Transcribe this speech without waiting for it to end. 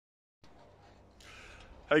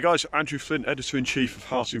Hey guys, Andrew Flint, Editor-in-Chief of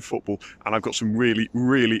Heart of Football, and I've got some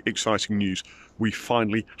really exciting news. We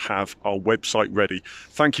finally have our website ready.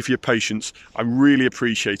 Thank you for your patience. I really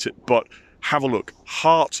appreciate it, but have a look,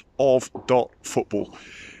 heartof.football.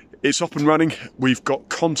 It's up and running, we've got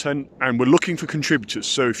content, and we're looking for contributors.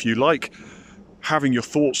 So if you like having your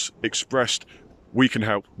thoughts expressed, we can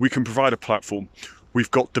help. We can provide a platform. We've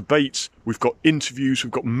got debates, we've got interviews,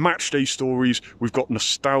 we've got match day stories, we've got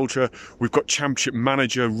nostalgia, we've got championship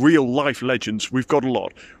manager, real life legends, we've got a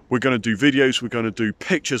lot. We're going to do videos, we're going to do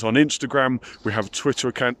pictures on Instagram, we have a Twitter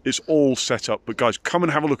account, it's all set up. But guys, come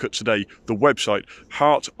and have a look at today, the website,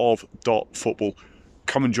 heartof.football.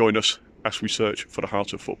 Come and join us as we search for the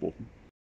heart of football.